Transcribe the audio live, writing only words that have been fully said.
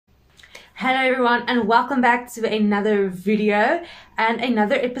Hello everyone and welcome back to another video and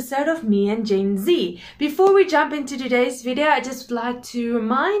another episode of me and Gen Z. Before we jump into today's video, I just would like to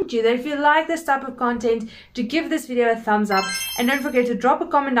remind you that if you like this type of content, to give this video a thumbs up, and don't forget to drop a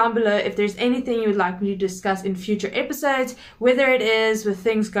comment down below if there's anything you would like me to discuss in future episodes, whether it is with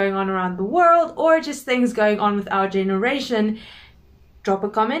things going on around the world or just things going on with our generation. Drop a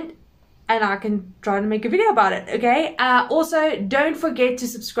comment and I can try to make a video about it, okay? Also, don't forget to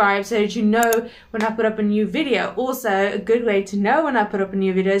subscribe so that you know when I put up a new video. Also, a good way to know when I put up a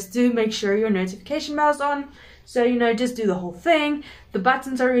new video is to make sure your notification bell is on. So, you know, just do the whole thing. The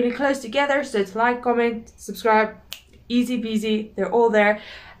buttons are really close together, so it's like, comment, subscribe, easy peasy, they're all there.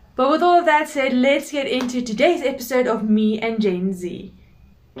 But with all of that said, let's get into today's episode of Me and Gen Z.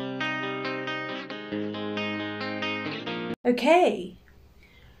 Okay.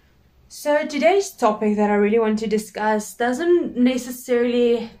 So today's topic that I really want to discuss doesn't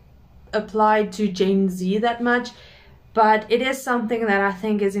necessarily apply to Gen Z that much, but it is something that I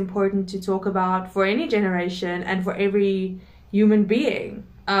think is important to talk about for any generation and for every human being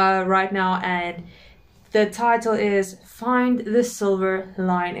right now. And the title is Find the Silver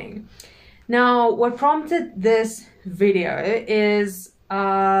Lining. Now, what prompted this video is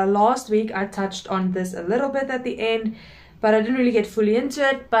last week I touched on this a little bit at the end, but I didn't really get fully into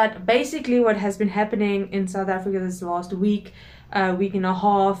it. But basically what has been happening in South Africa this last week, week and a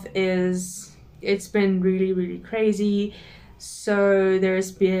half, is it's been really crazy. So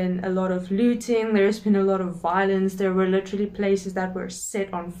there's been a lot of looting, there's been a lot of violence. There were literally places that were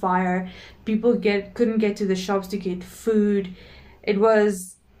set on fire. People couldn't get to the shops to get food. It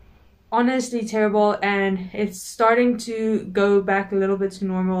was honestly terrible, and it's starting to go back a little bit to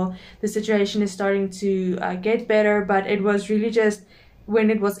normal. The situation is starting to get better, but it was really just, when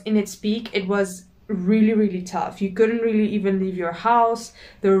it was in its peak, it was really tough. You couldn't really even leave your house.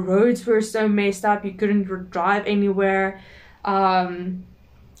 The roads were so messed up, you couldn't drive anywhere. Like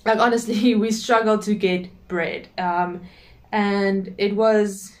honestly, we struggled to get bread, and it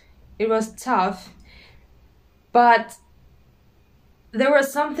was tough, but there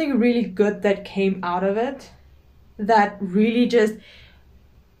was something really good that came out of it, that really just,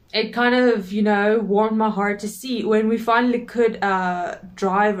 it kind of, you know, warmed my heart to see when we finally could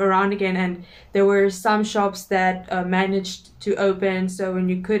drive around again, and there were some shops that managed to open, so when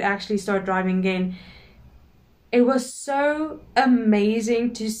you could actually start driving again, it was so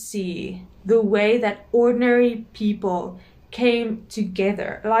amazing to see the way that ordinary people came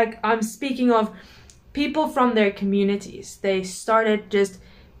together. Like, I'm speaking of people from their communities. They started just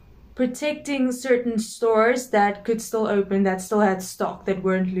protecting certain stores that could still open, that still had stock, that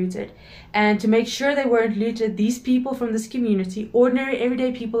weren't looted. And to make sure they weren't looted, these people from this community, ordinary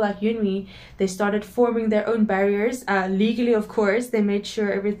everyday people like you and me, they started forming their own barriers, legally of course. They made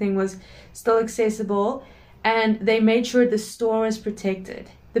sure everything was still accessible, and they made sure the store was protected.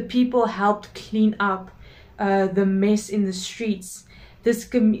 The people helped clean up the mess in the streets. This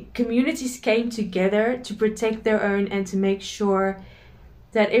communities came together to protect their own and to make sure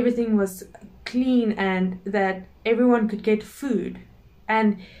that everything was clean and that everyone could get food.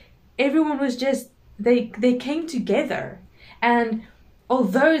 And everyone was just, they came together. And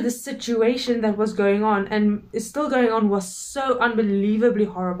although the situation that was going on and is still going on was so unbelievably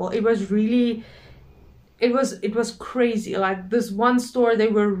horrible, it was really, it was crazy. Like, this one store, they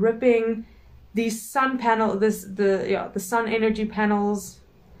were ripping these sun panel, the sun energy panels.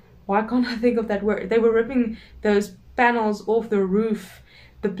 Why can't I think of that word? They were ripping those panels off the roof.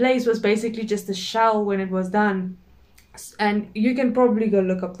 The place was basically just a shell when it was done. And you can probably go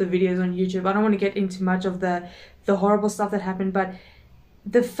look up the videos on YouTube. I don't want to get into much of the horrible stuff that happened, but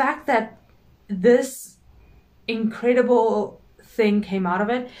the fact that this incredible thing came out of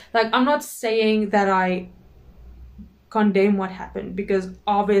it, like, I'm not saying that I condemn what happened, because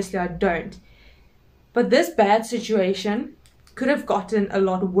obviously I don't. But this bad situation could have gotten a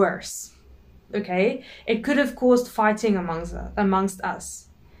lot worse, okay? It could have caused fighting amongst us.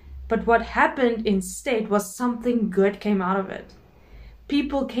 But what happened instead was something good came out of it.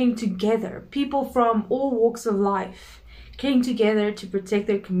 People came together. People from all walks of life came together to protect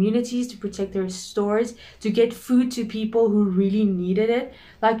their communities, to protect their stores, to get food to people who really needed it.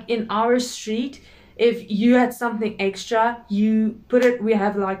 Like, in our street, if you had something extra, you put it, we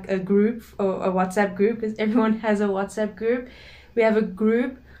have like a group, or a WhatsApp group, because everyone has a WhatsApp group. We have a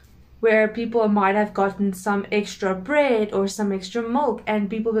group where people might have gotten some extra bread or some extra milk,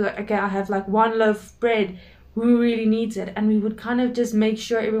 and people were like, okay, I have like one loaf of bread, who really needs it? And we would kind of just make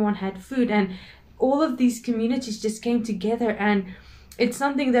sure everyone had food, and all of these communities just came together, and it's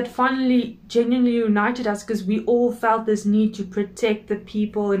something that finally genuinely united us, because we all felt this need to protect the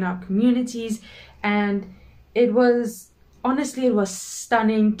people in our communities. And it was, honestly, it was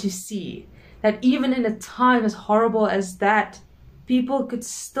stunning to see that even in a time as horrible as that, people could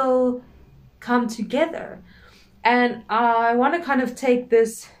still come together. And I want to kind of take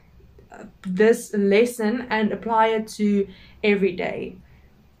this lesson and apply it to every day.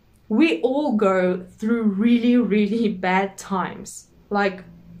 We all go through really, really bad times. Like,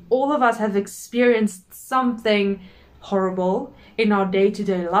 all of us have experienced something horrible in our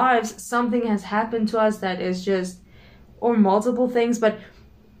day-to-day lives. Something has happened to us that is just, or multiple things, but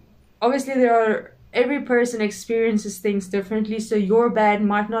obviously every person experiences things differently. So your bad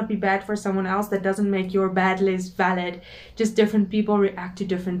might not be bad for someone else. That doesn't make your bad less valid. Just different people react to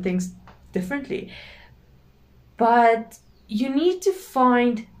different things differently. But you need to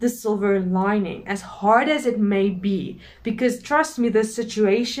find the silver lining, as hard as it may be, because trust me, the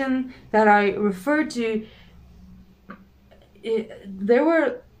situation that I referred to, there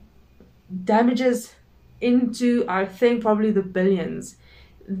were damages into, I think, probably the billions.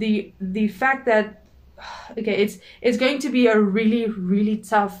 The fact that, okay, it's going to be a really, really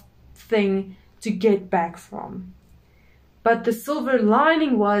tough thing to get back from. But the silver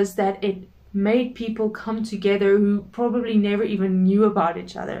lining was that it made people come together who probably never even knew about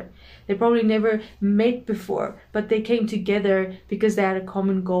each other. They probably never met before, but they came together because they had a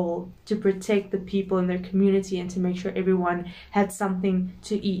common goal to protect the people in their community and to make sure everyone had something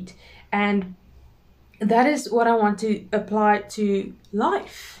to eat. And that is what I want to apply to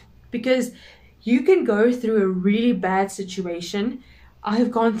life, because you can go through a really bad situation.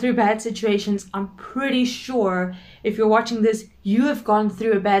 I've gone through bad situations. I'm pretty sure if you're watching this, you have gone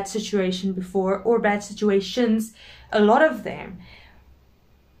through a bad situation before, or bad situations, a lot of them.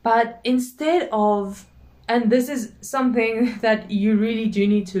 But instead of, and this is something that you really do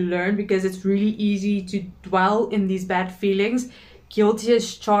need to learn, because it's really easy to dwell in these bad feelings. Guilty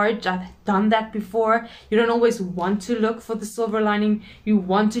as charged. I've done that before. You don't always want to look for the silver lining. You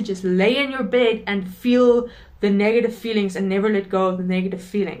want to just lay in your bed and feel the negative feelings and never let go of the negative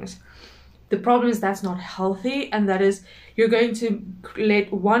feelings. The problem is that's not healthy, and that is you're going to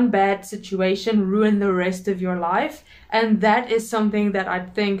let one bad situation ruin the rest of your life. And that is something that I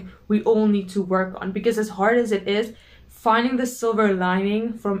think we all need to work on, because as hard as it is, finding the silver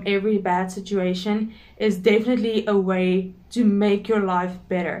lining from every bad situation is definitely a way to make your life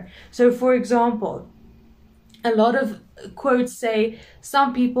better. So for example, a lot of quotes say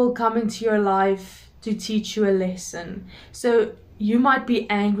some people come into your life to teach you a lesson. So you might be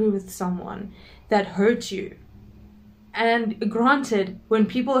angry with someone that hurt you. And granted, when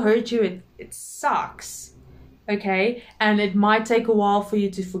people hurt you, it sucks. Okay? And it might take a while for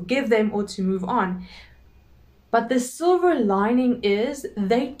you to forgive them or to move on. But the silver lining is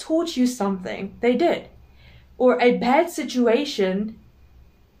they taught you something. They did. Or a bad situation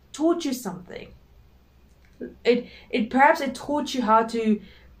taught you something. Perhaps it taught you how to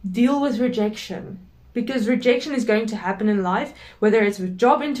deal with rejection. Because rejection is going to happen in life, whether it's with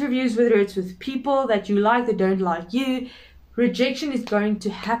job interviews, whether it's with people that you like that don't like you. Rejection is going to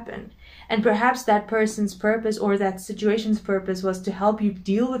happen. And perhaps that person's purpose or that situation's purpose was to help you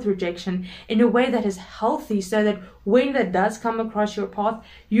deal with rejection in a way that is healthy, so that when that does come across your path,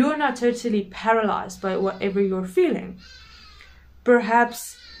 you're not totally paralyzed by whatever you're feeling.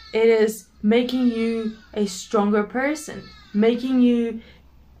 Perhaps it is making you a stronger person, making you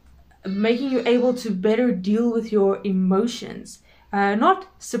able to better deal with your emotions. Not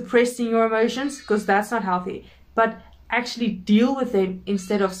suppressing your emotions, because that's not healthy, but actually deal with them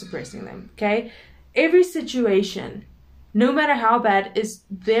instead of suppressing them. Okay? Every situation, no matter how bad, is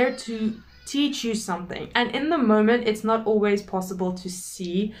there to teach you something. And in the moment, it's not always possible to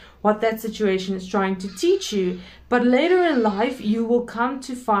see what that situation is trying to teach you. But later in life, you will come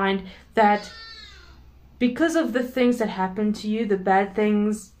to find that because of the things that happen to you, the bad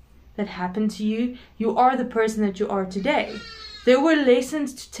things that happen to you, you are the person that you are today. There were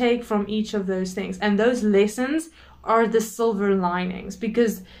lessons to take from each of those things, and those lessons are the silver linings,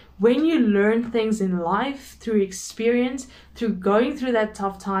 because when you learn things in life through experience, through going through that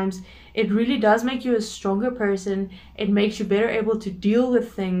tough times, it really does make you a stronger person. It makes you better able to deal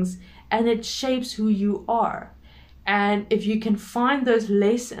with things, and it shapes who you are. And if you can find those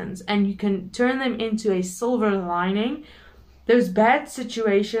lessons and you can turn them into a silver lining, those bad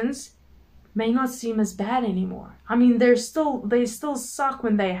situations may not seem as bad anymore. I mean, they still suck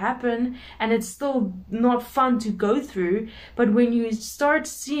when they happen, and it's still not fun to go through. But when you start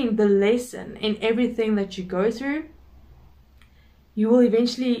seeing the lesson in everything that you go through, you will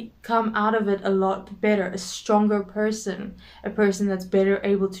eventually come out of it a lot better, a stronger person, a person that's better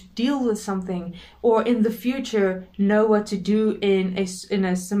able to deal with something, or in the future know what to do in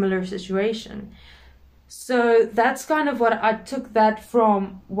a similar situation. So that's kind of what I took that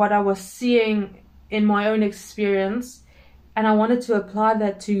from what I was seeing in my own experience, and I wanted to apply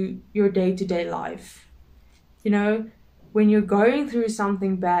that to your day-to-day life. You know, when you're going through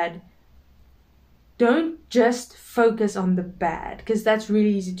something bad, don't just focus on the bad, because that's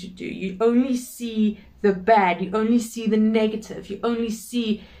really easy to do. You only see the bad, you only see the negative, you only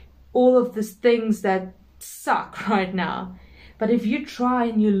see all of these things that suck right now. But if you try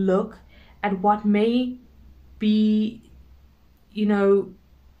and you look at what may be, you know,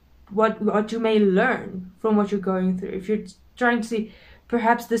 what you may learn from what you're going through. If you're trying to see,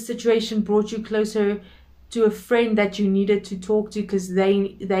 perhaps this situation brought you closer to a friend that you needed to talk to because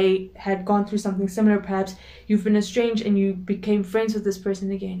they had gone through something similar. Perhaps you've been estranged and you became friends with this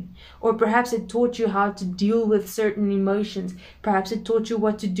person again. Or perhaps it taught you how to deal with certain emotions. Perhaps it taught you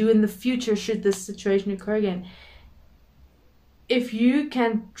what to do in the future should this situation occur again. If you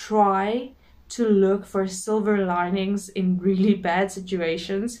can try to look for silver linings in really bad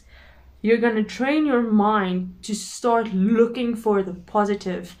situations, you're going to train your mind to start looking for the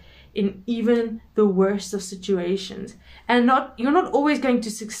positive in even the worst of situations. And you're not always going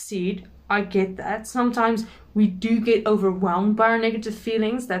to succeed. I get that. Sometimes we do get overwhelmed by our negative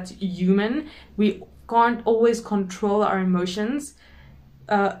feelings. That's human. We can't always control our emotions.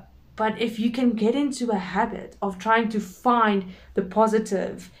 But if you can get into a habit of trying to find the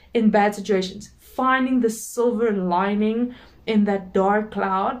positive in bad situations, finding the silver lining in that dark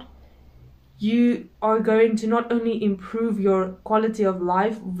cloud, you are going to not only improve your quality of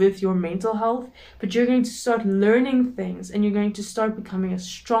life with your mental health, but you're going to start learning things and you're going to start becoming a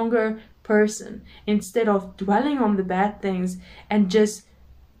stronger person instead of dwelling on the bad things and just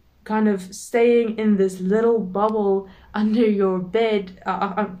kind of staying in this little bubble under your bed,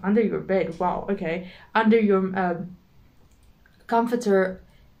 under your comforter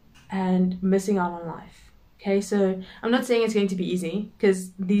and missing out on life. Okay, so I'm not saying it's going to be easy,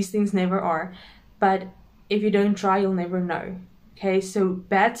 because these things never are, but if you don't try, you'll never know. Okay, so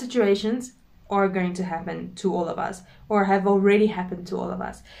bad situations are going to happen to all of us, or have already happened to all of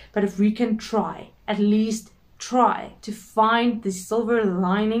us. But if we can try, at least try to find the silver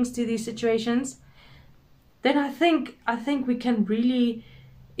linings to these situations, then I think we can really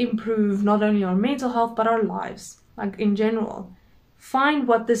improve not only our mental health, but our lives, like in general. Find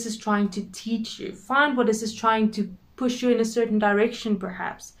what this is trying to teach you. Find what this is trying to push you in a certain direction,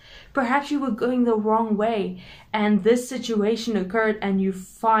 perhaps. Perhaps you were going the wrong way and this situation occurred and you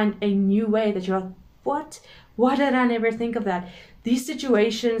find a new way that you're like, what? Why did I never think of that? These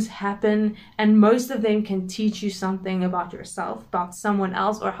situations happen and most of them can teach you something about yourself, about someone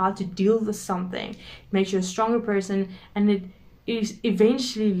else, or how to deal with something. It makes you a stronger person, and it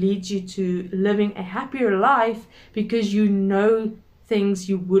eventually leads you to living a happier life because you know things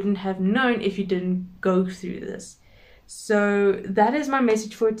you wouldn't have known if you didn't go through this. So that is my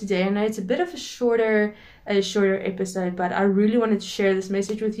message for today. I know it's a bit of a shorter episode, but I really wanted to share this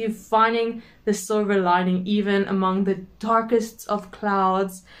message with you, finding the silver lining even among the darkest of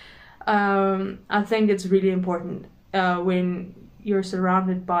clouds. I think it's really important when you're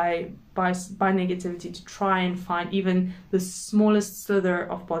surrounded by negativity to try and find even the smallest slither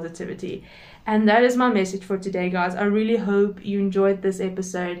of positivity. And that is my message for today, guys. I really hope you enjoyed this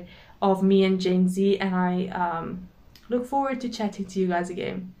episode of me and Gen Z, and I look forward to chatting to you guys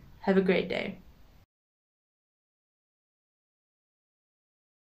again. Have a great day.